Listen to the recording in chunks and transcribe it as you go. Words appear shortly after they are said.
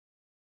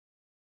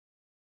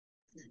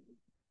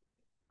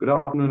Good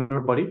afternoon,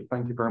 everybody.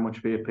 Thank you very much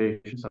for your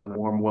patience and a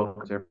warm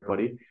welcome to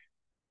everybody.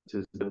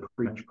 This is the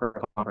pre-match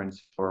press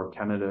conference for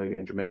Canada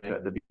and Jamaica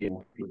at the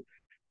beginning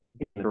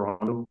in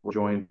Toronto. We're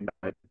joined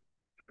by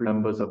three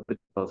members of the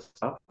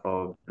staff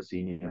of the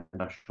senior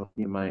national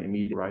team. My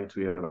immediate right,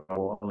 we have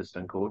our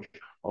assistant coach,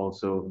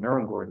 also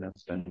Maron Gordon,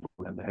 assistant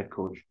and the head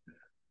coach,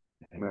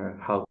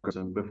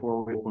 Halverson.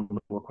 Before we open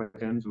the floor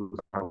questions, we'll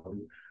start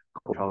with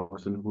Coach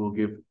Halverson, who will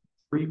give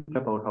brief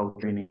about how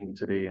training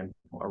today and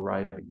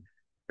arriving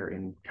here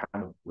in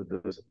Canada with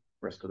the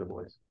rest of the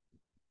boys.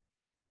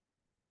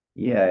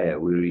 Yeah,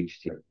 we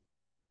reached here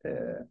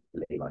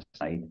late last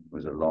night. It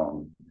was a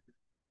long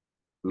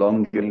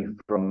journey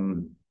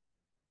from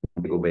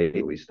Reggae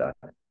Boyz. We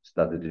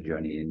started the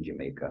journey in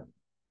Jamaica.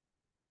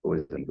 I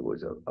think it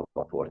was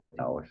about 14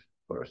 hours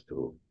for us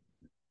to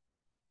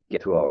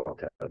get to our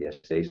hotel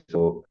yesterday.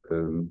 So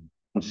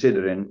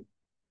considering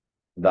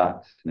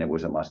that, and it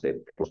was a mistake,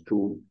 plus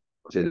two,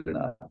 considering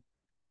that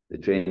the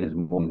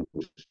training morning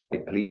was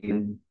quite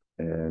clean.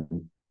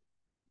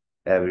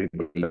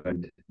 Everybody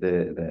learned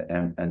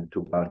and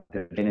took part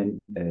in training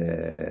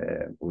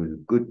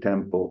with good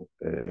tempo.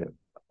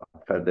 I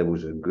felt there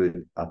was a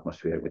good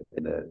atmosphere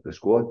within the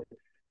squad.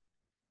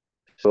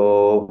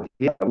 So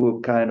yeah, we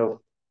were kind of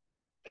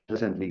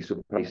pleasantly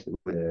surprised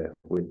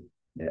with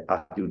the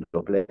attitude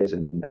of players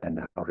and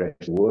how fresh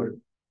they were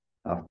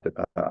after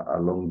a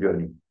long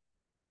journey.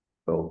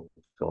 So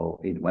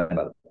it went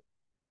well.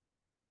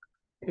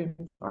 Okay.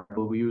 All right,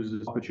 well, we use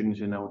this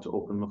opportunity now to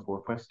open the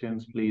floor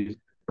questions. Please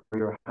raise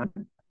your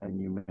hand and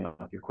you may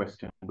have your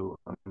question to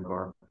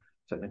our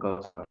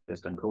technical staff,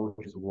 assistant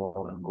coaches,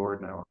 Wall and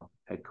Gordon, our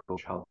head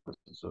coach, Halverson.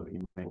 So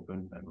you may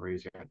open and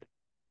raise your hand.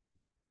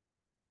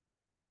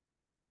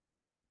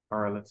 All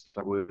right, let's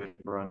start with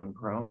Brian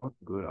Crown.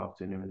 Good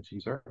afternoon to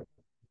you, sir.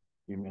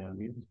 You may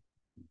unmute.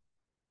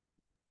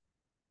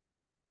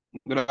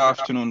 Good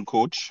afternoon,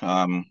 Coach.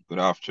 Good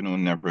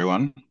afternoon,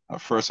 everyone.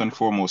 First and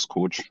foremost,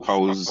 Coach,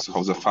 how's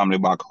the family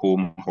back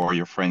home? How are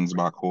your friends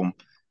back home?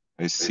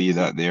 I see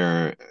that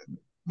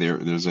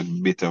there's a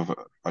bit of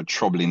a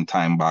troubling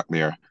time back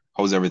there.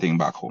 How's everything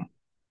back home?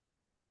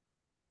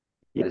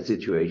 Yeah, the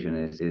situation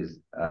is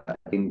I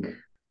think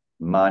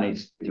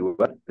managed to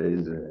well.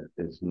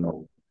 There's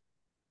no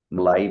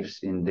lives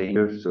in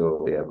danger,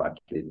 so they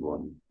evacuated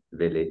one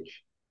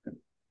village.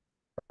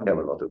 We have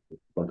a lot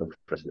of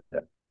stress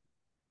there,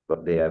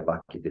 but they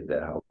evacuated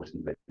their house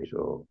and village,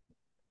 so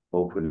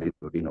hopefully there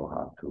will be no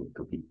harm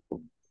to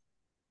people.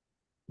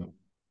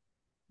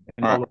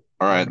 All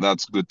right,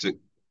 that's good to.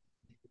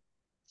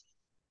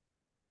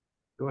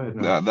 Go ahead.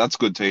 No. That's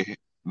good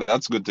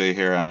to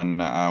hear,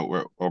 and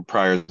our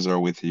prayers are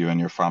with you and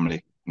your family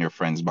and your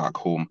friends back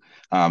home.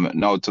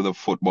 Now to the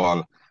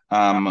football.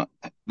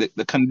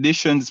 The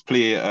conditions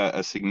play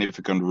a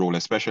significant role,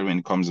 especially when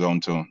it comes down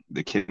to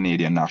the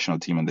Canadian national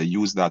team, and they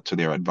use that to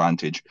their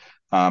advantage.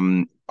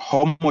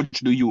 How much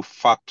do you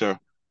factor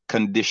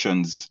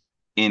conditions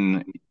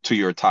in to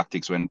your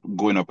tactics when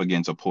going up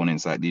against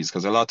opponents like these?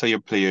 Because a lot of your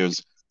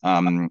players,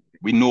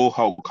 we know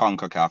how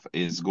CONCACAF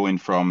is going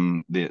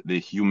from the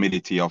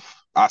humidity of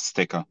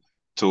Azteca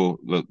to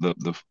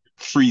the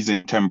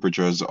freezing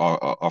temperatures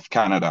of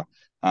Canada.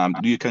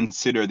 Do you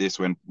consider this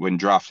when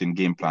drafting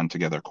game plan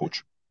together,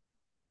 Coach?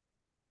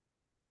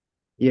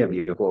 Yeah,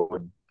 we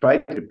try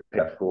to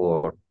prepare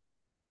for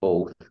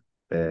both,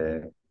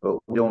 but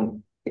we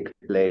don't pick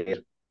players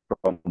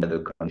from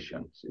the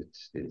conditions.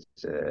 It's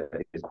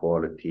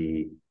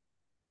quality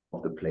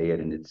of the player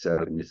in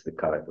itself, and it's the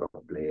character of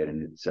the player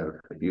in itself.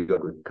 If you got a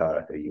good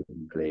character, you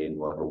can play in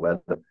whatever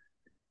weather.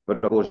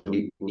 But of course,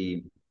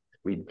 we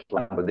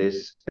plan for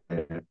this.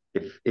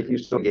 If you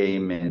saw a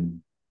game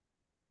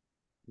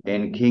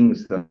in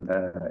Kingston,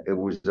 it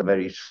was a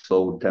very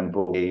slow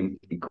tempo game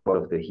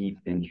because of the heat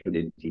and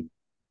humidity,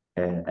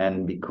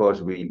 and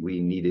because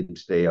we needed to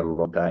stay a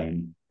long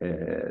time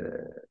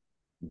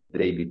the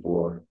day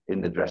before in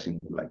the dressing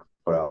room, like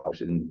 4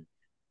 hours in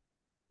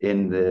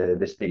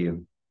the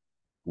stadium,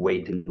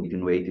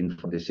 waiting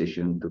for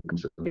decision to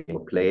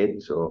play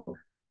it. So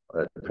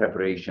the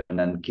preparation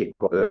and kick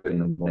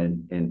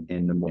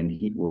in the morning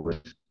heat was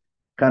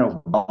kind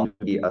of bound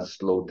to be a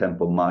slow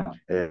tempo match.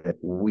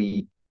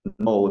 We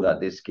know that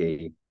this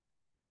game,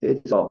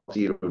 it's about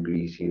 0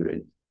 degrees here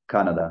in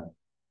Canada,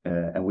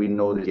 and we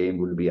know the game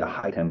will be a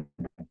high tempo.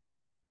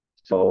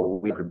 So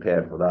we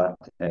prepare for that,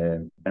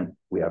 and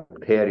we are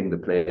preparing the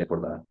player for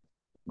that.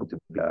 To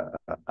be a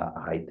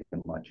high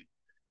tempo match.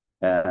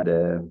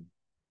 And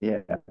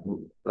yeah,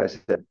 like I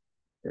said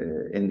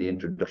in the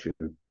introduction,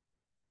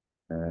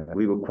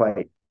 we were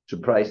quite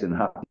surprised and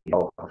happy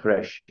how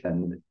fresh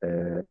and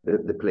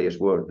the players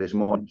were this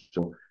morning.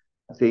 So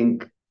I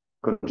think,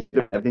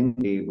 considering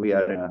everything, we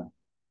are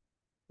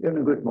in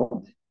a good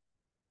moment.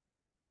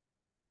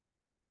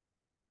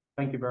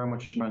 Thank you very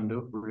much,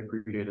 Mando. Really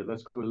appreciate it.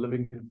 Let's go to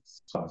Livingston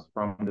Sauce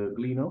from the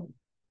Gleno.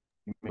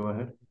 You may go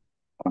ahead.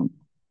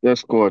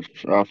 Yes,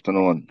 Coach.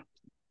 Afternoon.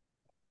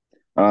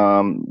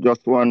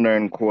 Just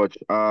wondering, Coach,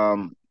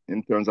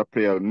 in terms of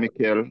player,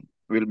 Mikel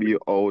will be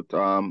out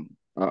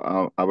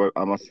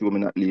I'm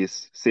assuming at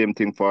least. Same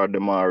thing for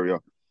Demario.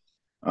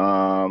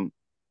 Um,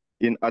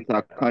 in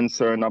attack,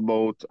 concern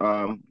about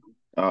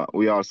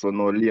we also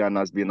know Leon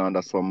has been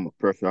under some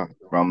pressure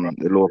from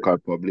the local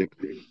public.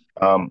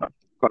 Um,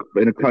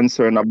 any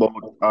concern about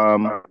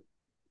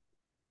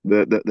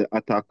the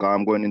attack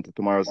going into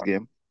tomorrow's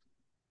game?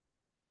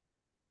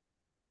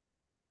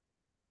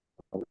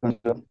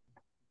 No,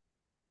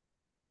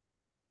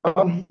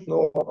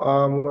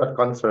 not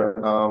concerned.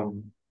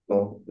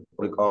 No, the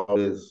public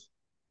always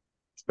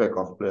expect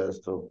of players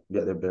to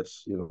get the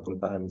best.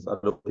 Sometimes I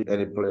don't think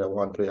any player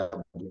one player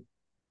can do.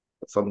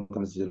 But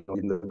sometimes, in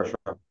the pressure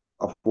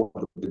of work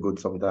to be good,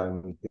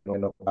 sometimes,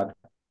 not bad.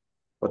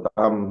 But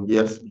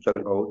yes, check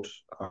it out.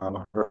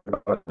 I heard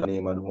the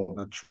name. I don't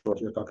not sure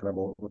what you're talking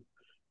about. But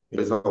it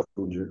is off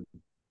injury.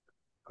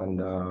 And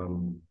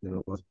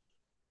the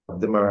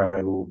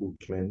Murray who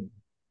came in,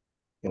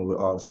 and we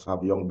also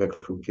have young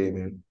Beck who came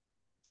in.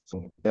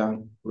 So yeah,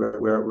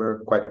 we're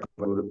quite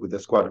comfortable with the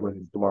squad going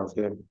into tomorrow's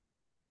game.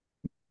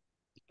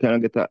 Can I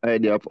get an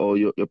idea of how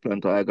you plan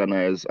to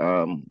organize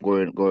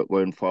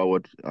going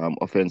forward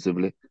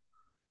offensively?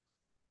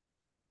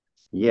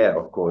 Yeah,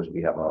 of course,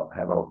 we have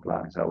our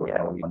plans, how we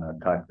want to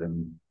attack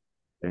them.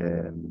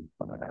 I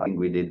think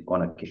we did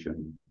on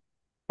occasion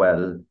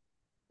well.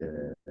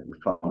 We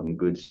found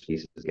good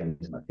spaces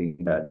against, and I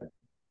think that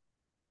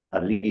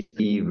at least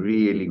the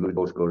really good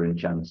goal scoring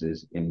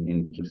chances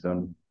in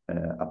Kingston,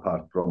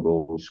 apart from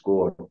goals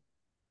scored.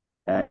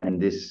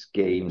 And this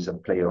games are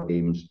playoff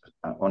games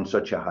on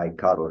such a high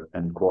caliber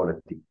and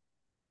quality.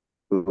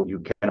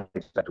 You cannot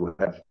expect to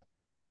have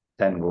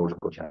 10 goals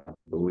per chance.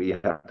 We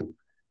have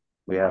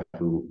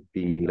to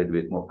be a little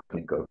bit more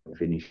clinical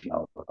finishing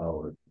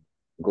our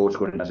goal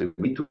scoring. As we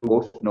need to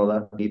go, know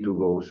that need to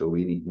go, so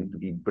we need to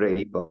be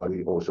brave, but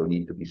we also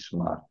need to be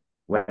smart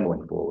when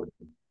going forward.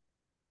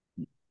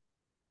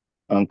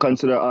 And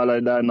consider all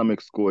our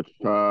dynamics, coach.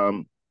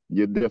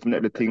 You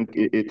definitely think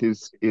it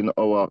is in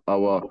our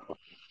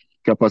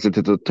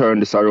capacity to turn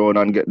this around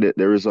and get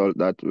the result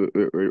that we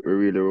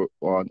really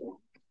want.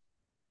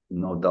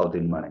 No doubt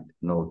in mind.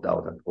 No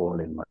doubt at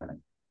all in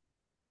mind.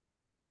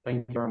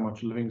 Thank you very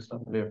much,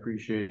 Livingston. I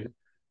appreciate it.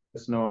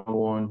 Let's now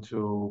go on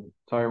to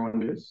Tyrone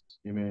Davis.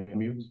 You may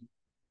mute.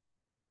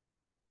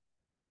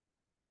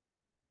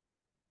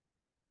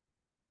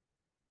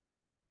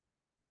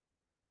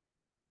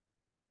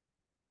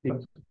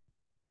 Yes.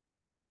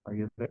 Are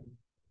you there?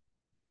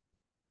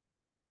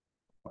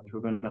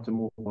 We're going to have to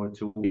move on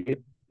to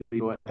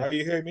go Are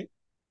you hearing me?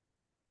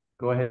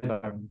 Go ahead.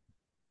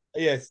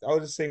 Yes, I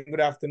was just saying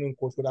good afternoon,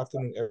 coach. Good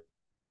afternoon,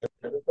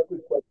 everyone.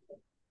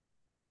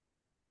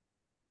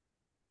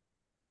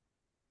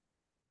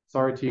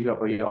 Sorry, Tiga,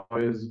 but you're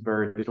always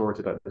very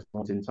distorted at this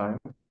point in time.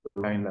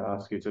 We're going to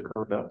ask you to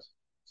correct that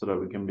so that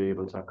we can be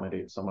able to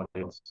accommodate somebody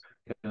else.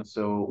 And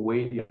so,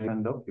 Wade, you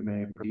hand up. You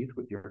may proceed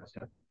with your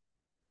question.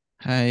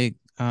 Hi,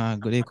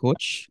 good day,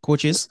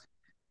 coaches.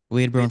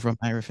 Wade Brown from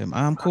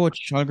IRFM. Coach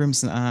Charles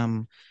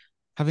Grimson,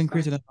 having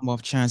created a number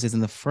of chances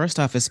in the first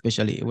half,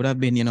 especially, it would have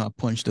been, a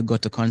punch to go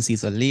to concede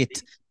so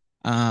late.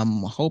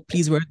 How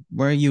pleased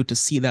were you to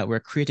see that we're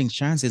creating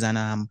chances, and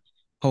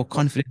how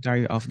confident are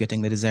you of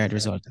getting the desired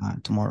result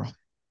tomorrow?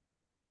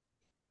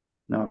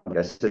 No,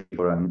 yes,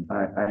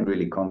 I'm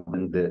really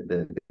confident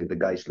that the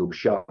guys look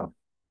sharp.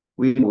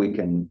 We look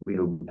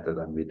better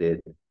than we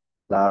did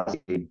last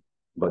game,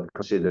 but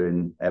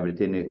considering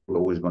everything, it's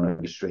always going to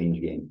be a strange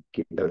game.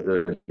 Keep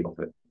the of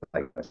it,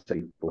 like I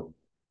said before.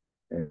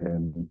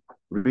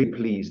 Really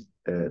pleased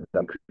that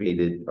we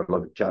created a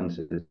lot of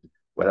chances.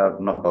 Well,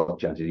 not a lot of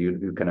chances.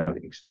 You cannot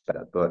expect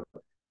that, but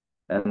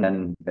and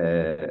then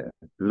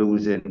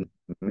losing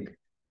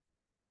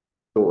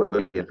so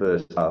early in the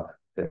first half.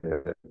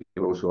 It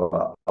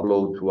also a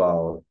blow to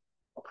our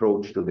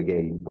approach to the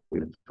game.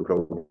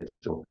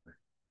 So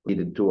we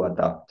needed to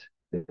adapt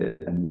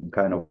and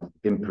kind of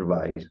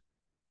improvise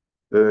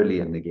early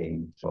in the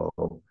game.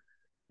 So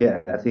yeah,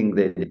 I think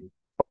they did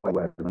quite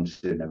well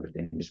considering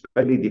everything,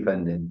 especially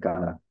defending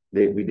Ghana.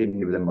 We didn't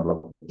give them a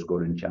lot of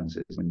scoring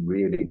chances, and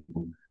really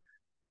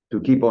to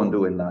keep on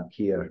doing that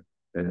here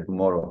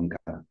tomorrow in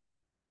Ghana.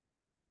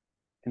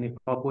 Any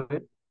follow-up with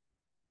it?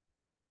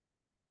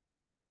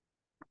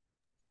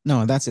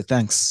 No, that's it.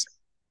 Thanks.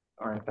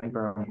 All right, thank you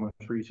very much.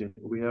 Appreciate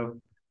it. We have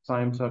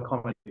time to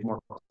accommodate more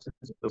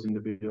questions. Those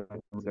individuals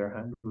with their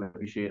hand. We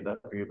appreciate that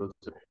we're able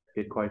to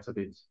get quite a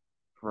bit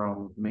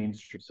from Main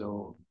Street.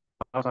 So,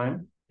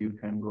 time you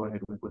can go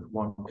ahead with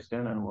one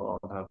question, and we'll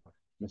all have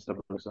Mr.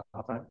 Bruce at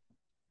time.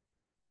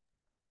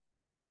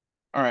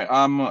 All right.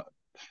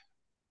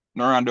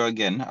 Norando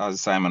again,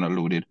 as Simon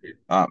alluded.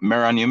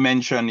 Meran, you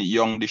mentioned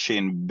young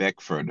Deshane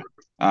Beckford,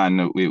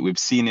 and we've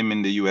seen him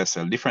in the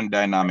USL. Different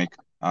dynamic.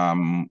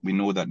 We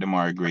know that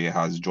Demar Gray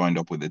has joined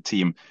up with the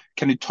team.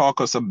 Can you talk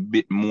us a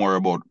bit more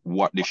about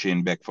what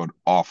Deshane Beckford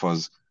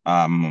offers,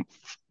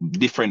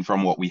 different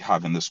from what we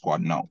have in the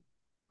squad now,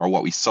 or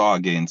what we saw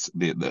against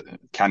the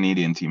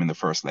Canadian team in the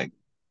first leg?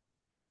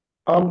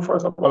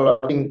 First of all,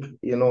 I think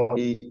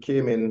he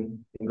came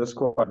in the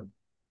squad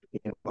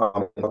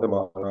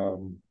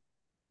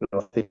I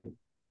think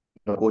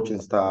the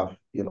coaching staff,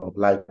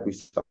 like we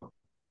saw,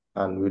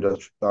 and we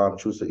just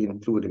choose to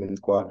include him in the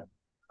squad.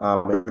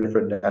 A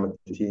different dynamic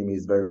team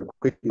is very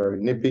quick,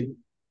 very nippy,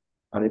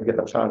 and if you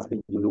get a chance,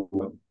 you do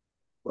well.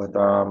 But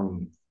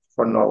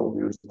for now,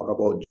 we will talk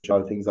about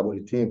general things about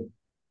the team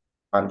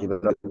and give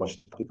not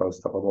much technical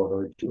stuff about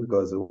our team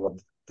because we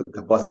want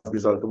the positive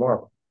result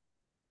tomorrow.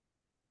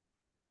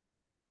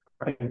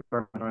 Thank you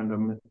very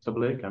much, Mr.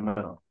 Blake,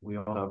 and we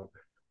all have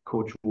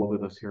Coach Wall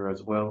with us here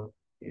as well.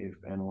 If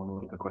anyone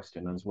would like a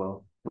question as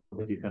well,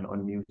 if you can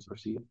unmute,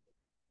 proceed.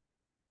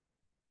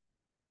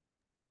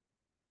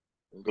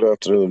 Good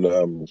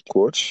afternoon,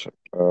 Coach,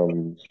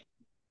 and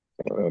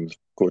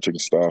coaching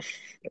staff,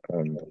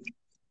 and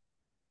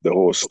the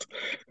host.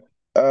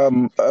 I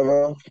have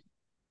a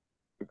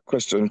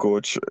question,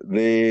 Coach.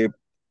 They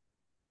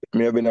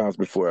may have been asked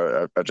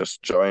before. I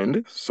just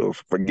joined, so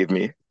forgive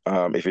me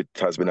if it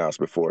has been asked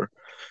before.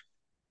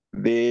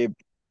 The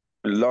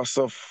loss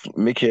of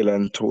Michael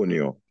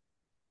Antonio,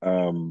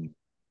 um,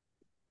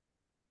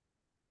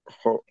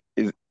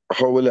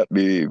 how will that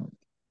be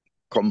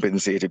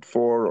compensated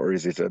for, or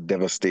is it a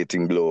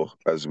devastating blow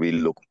as we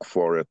look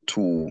for a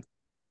 2-0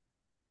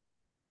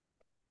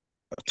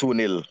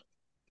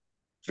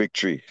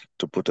 victory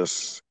to put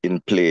us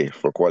in play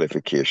for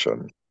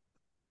qualification?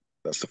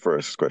 That's the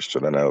first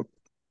question, and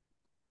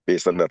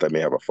based on that, I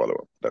may have a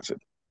follow-up. That's it.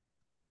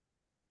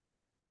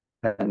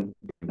 And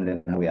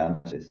then we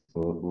answer. So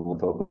we will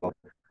talk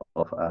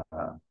about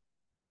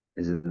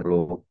is it the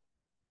blow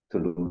to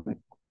lose?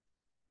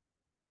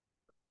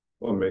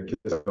 Well, Mick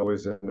is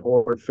always an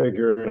important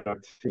figure in our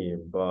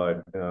team,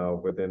 but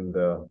within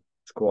the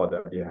squad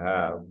that we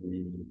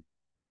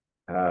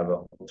have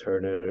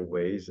alternative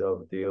ways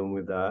of dealing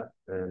with that,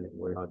 and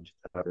we're not just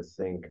have to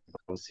think,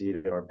 seat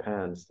in our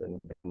pants and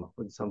come up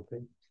with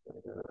something.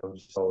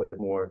 Just always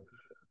more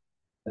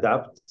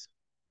adapt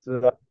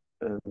to that,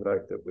 and the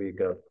fact that we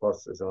got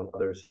pluses on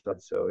other stuff,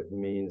 so it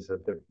means a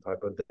different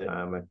type of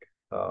dynamic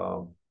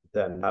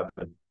than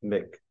having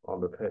Mick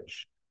on the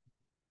pitch,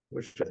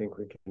 which I think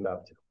we can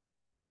adapt to.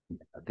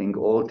 I think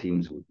all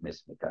teams would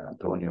miss Michael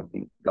Antonio,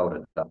 without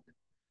a doubt.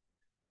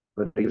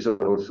 But there's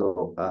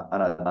also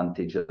an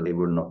advantage that they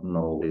will not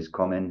know is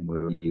coming.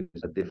 We'll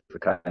use a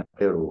different kind of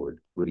player, or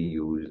we'll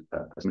use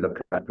a similar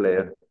kind of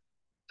player.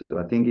 So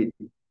I think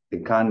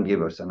it can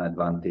give us an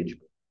advantage.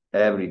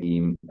 Every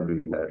team,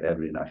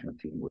 every national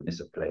team would miss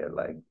a player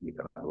like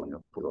Michael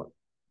Antonio.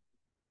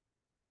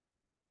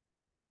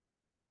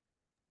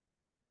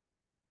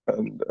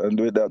 And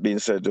with that being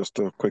said, just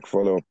a quick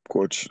follow-up,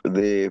 Coach.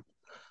 The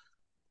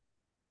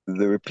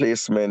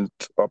replacement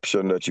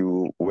option that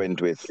you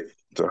went with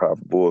to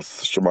have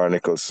both Shamar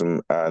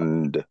Nicholson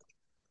and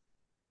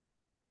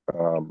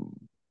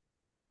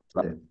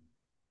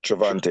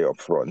Travante up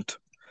front,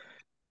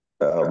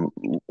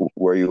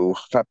 were you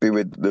happy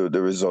with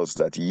the results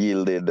that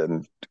yielded,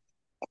 and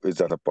is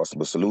that a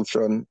possible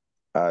solution?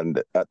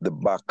 And at the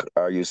back,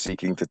 are you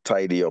seeking to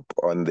tidy up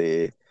on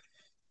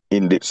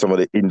some of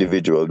the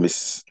individual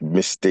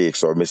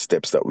mistakes or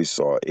missteps that we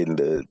saw in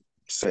the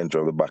center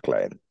of the back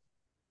line?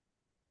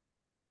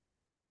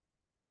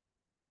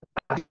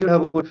 Actually, I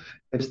would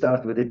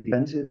start with the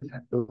defensive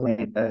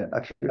domain.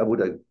 Actually, I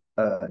would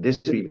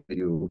disagree with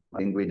you. I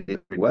think we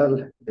did well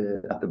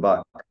at the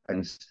back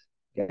against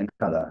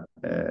Canada.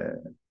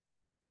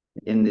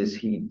 In this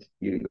heat,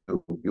 you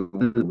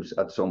lose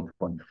at some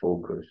point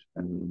focus,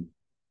 and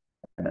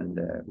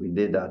we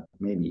did that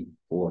maybe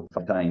 4 or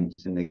 5 times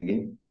in the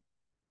game.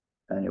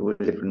 And it was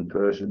a different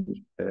person,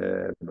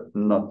 but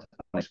not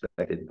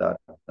unexpected that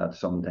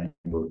sometimes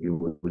you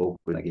would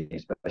open a game,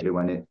 especially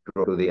when it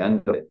got to the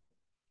end of it.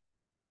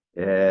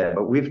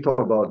 But we've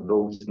talked about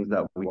those things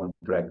that we want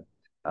to correct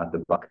at the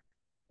back.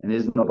 And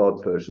it's not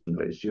about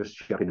personal, it's just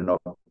sharpening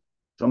up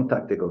some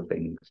tactical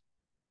things.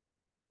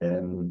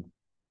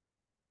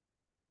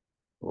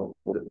 What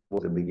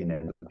was the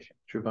beginning?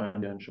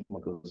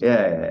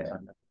 Yeah.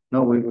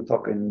 No, we were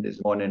talking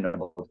this morning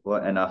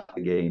about, and after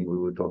the game, we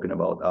were talking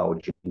about our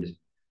changes.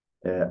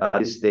 At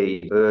this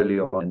stage, early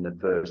on in the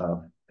first half,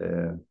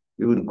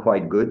 we weren't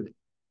quite good.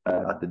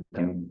 At the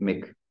time,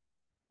 Mick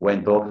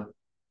went off.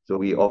 So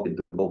we opted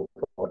to go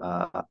for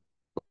a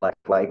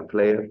like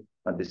player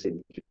at the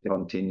stage to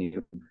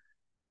continue.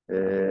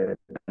 The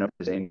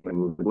same way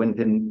we would win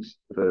things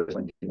the first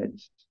 20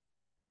 minutes.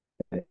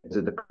 Is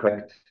it the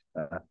correct?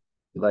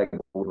 Like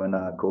when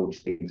a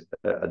coach takes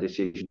a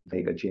decision to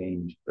make a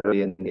change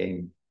early in the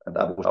game, and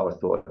that was our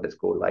thought. Let's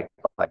go like.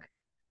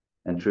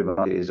 And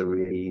Trivante is he's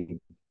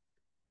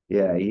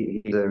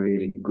a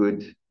really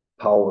good,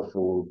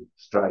 powerful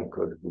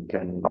striker who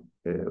can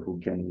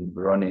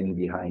run in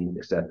behind,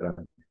 etc.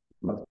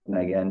 But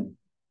again,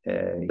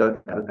 he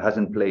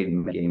hasn't played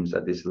many games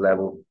at this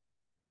level.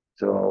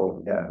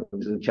 So yeah, it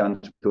was a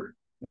chance to,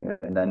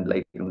 and then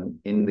later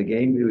in the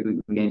game,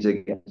 we gained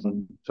against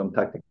some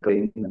tactical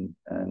things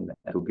and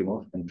took him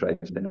off and tried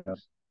something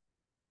else.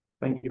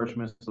 Thank you,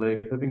 Mr.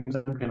 Lake. I think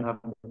we can have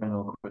a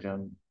final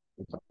question.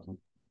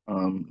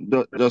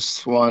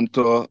 Just want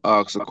to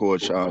ask the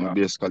coach,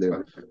 basically,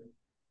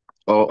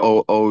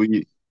 how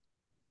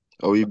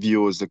how he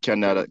views the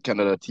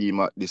Canada team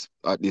at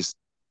this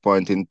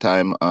point in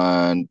time,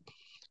 and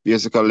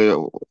basically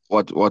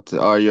what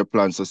are your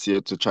plans to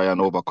see to try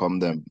and overcome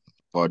them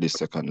for this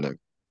second leg?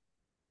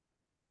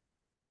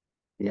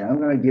 Yeah, I'm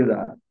going to give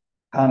that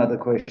Canada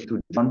question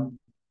to John.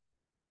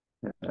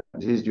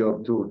 It's his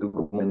job to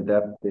go in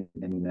depth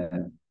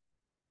in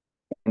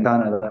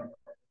Canada,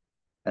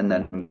 and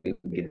then we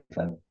can get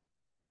that.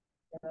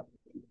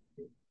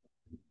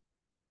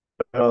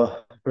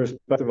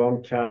 Perspective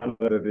on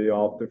Canada, the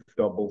optic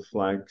double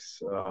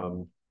flanks,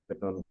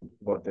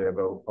 what they have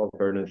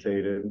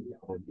alternated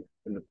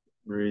in the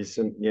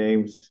recent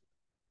games,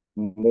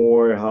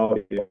 more how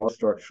they are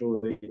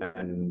structurally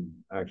and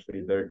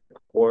actually their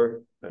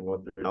core and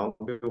what they're now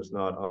doing is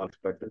not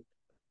unexpected.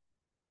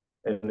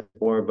 And it's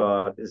more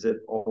about, is it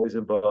always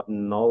about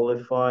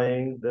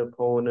nullifying the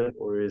opponent,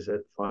 or is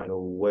it find a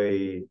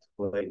way to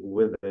play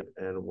with it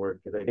and work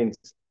it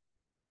against?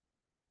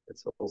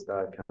 It's almost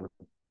that kind of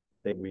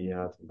thing we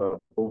have. But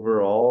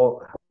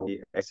overall, how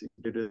we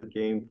executed the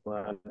game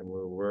plan and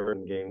we were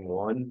in game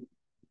one,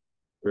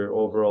 we're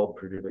overall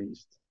pretty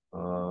pleased.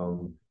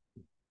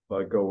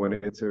 But going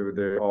into,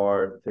 there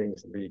are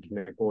things that we can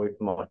exploit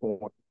much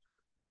more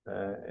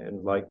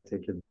and like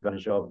take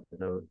advantage of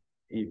in an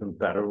even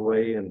better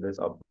way in this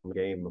upcoming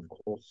game, of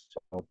course. So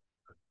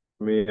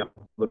for me, I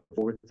look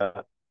forward to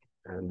that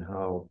and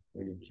how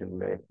we can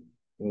make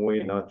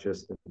win not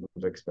just in terms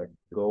of expected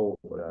goal,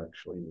 but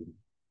actually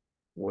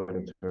win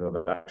in terms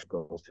of actual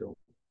goals too.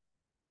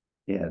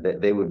 Yeah,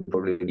 they would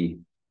probably be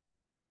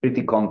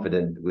pretty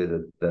confident with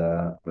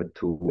a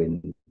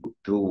 2-1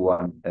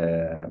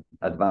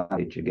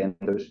 advantage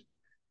against us,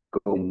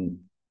 going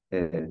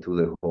to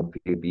the home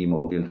field, be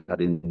mobile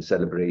in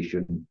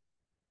celebration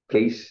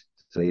case,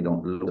 so they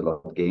don't lose a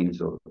lot of games,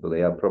 so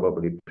they are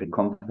probably pretty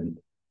confident.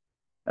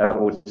 I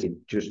would say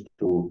just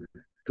to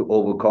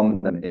overcome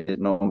them is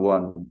number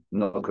one,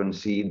 not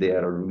concede. They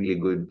are a really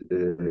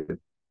good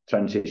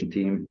transition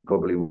team,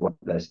 probably one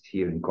best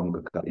here in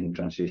CONCACAF in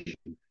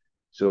transition.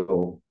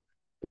 So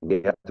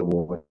we have to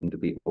work to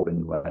be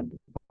open when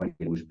we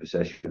lose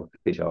possession,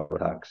 pitch our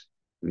attacks.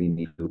 We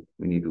need to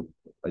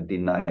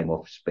deny them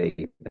of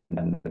space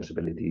and the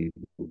ability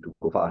to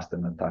go fast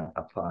and attack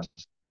fast.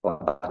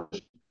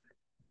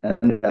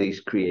 And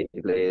these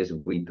creative players,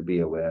 we need to be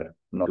aware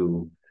not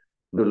to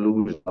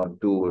lose our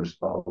doers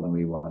when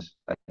we want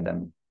to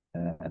them.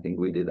 I think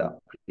we did that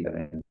pretty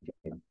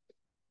well.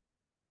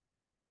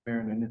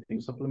 Aaron,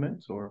 anything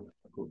supplements or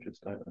coaches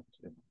statement?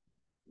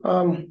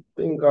 I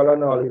think all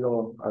in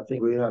all, I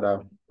think we had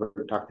a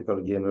very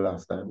tactical game the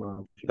last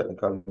time.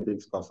 Technical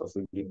mistakes cost us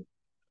the game.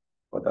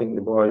 But I think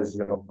the boys,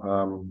 it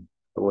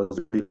was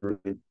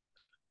really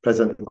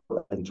pleasant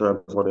in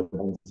terms of what they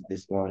done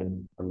this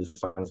morning. And this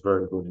one is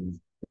very good.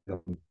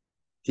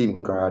 Team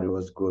card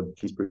was good.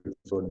 Team spirit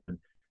was good.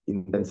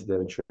 Intensity of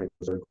the training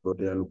was very good.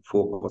 They look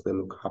focused. They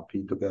look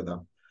happy together.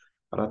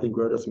 And I think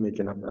we're just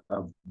making a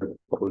very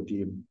couple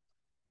team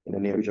in the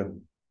near future.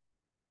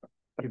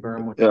 Thank you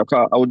very much. Yeah,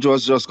 I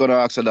was just going to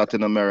ask you that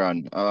in a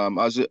Maran.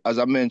 As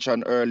I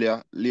mentioned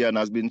earlier, Leon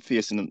has been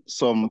facing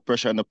some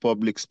pressure in the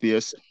public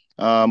space.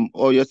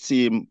 How your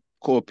team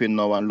coping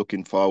now and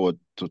looking forward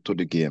to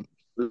the game?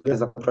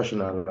 As a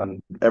professional,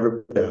 and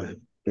every player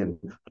in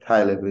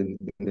high level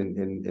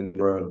in the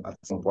world at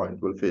some point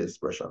will face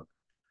pressure.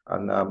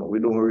 And we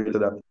don't really do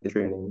that in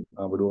training.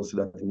 We don't see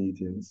that in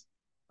meetings.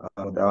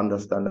 I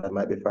understand that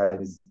might be fine.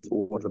 It's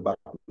over the back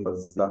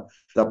because that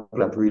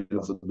player really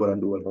wants to go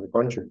and do well for the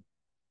country.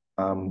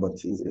 But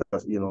it's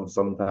just,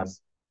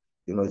 sometimes,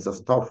 it's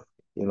just tough,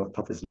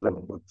 toughest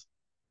level. But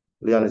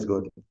Leon is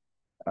good.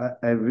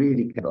 I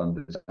really can't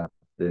understand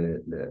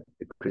the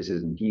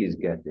criticism he is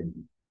getting.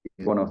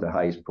 He's one of the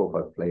highest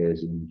profile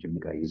players in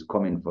Jamaica. He's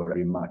coming for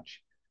every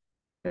match,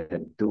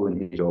 doing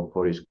his job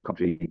for his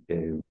country.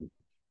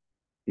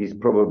 He's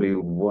probably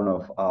one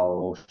of our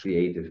most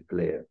creative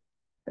players.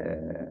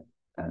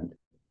 And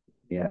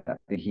yeah,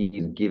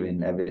 he's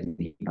given everything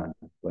he can,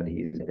 but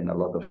he's in a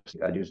lot of.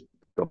 I just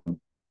don't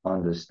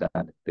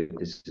understand the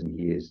criticism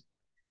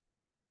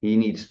he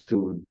needs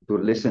to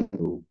listen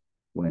to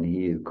when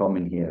he is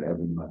coming here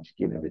every match,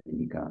 give everything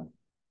he can.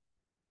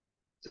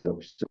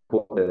 So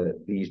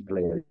support these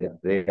players.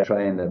 They are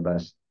trying their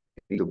best.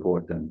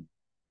 Support them,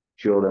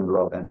 show them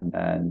love,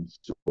 and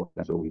support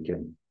them so we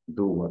can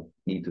do what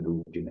we need to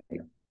do in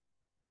Jamaica.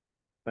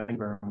 Thank you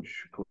very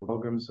much, Coach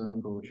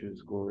Wilgrimson,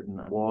 coaches Gordon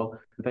and Wall.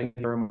 Thank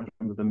you very much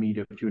to the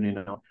media for tuning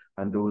in out,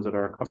 and those that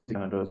are across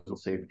Canada will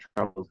safe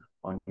travels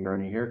on your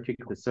journey here. Kick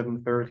at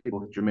 7:30,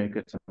 both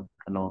Jamaica time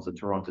and also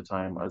Toronto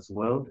time as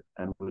well.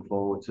 And we look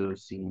forward to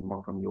seeing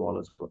more from you all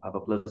as well. Have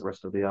a pleasant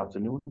rest of the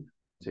afternoon.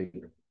 Take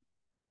care.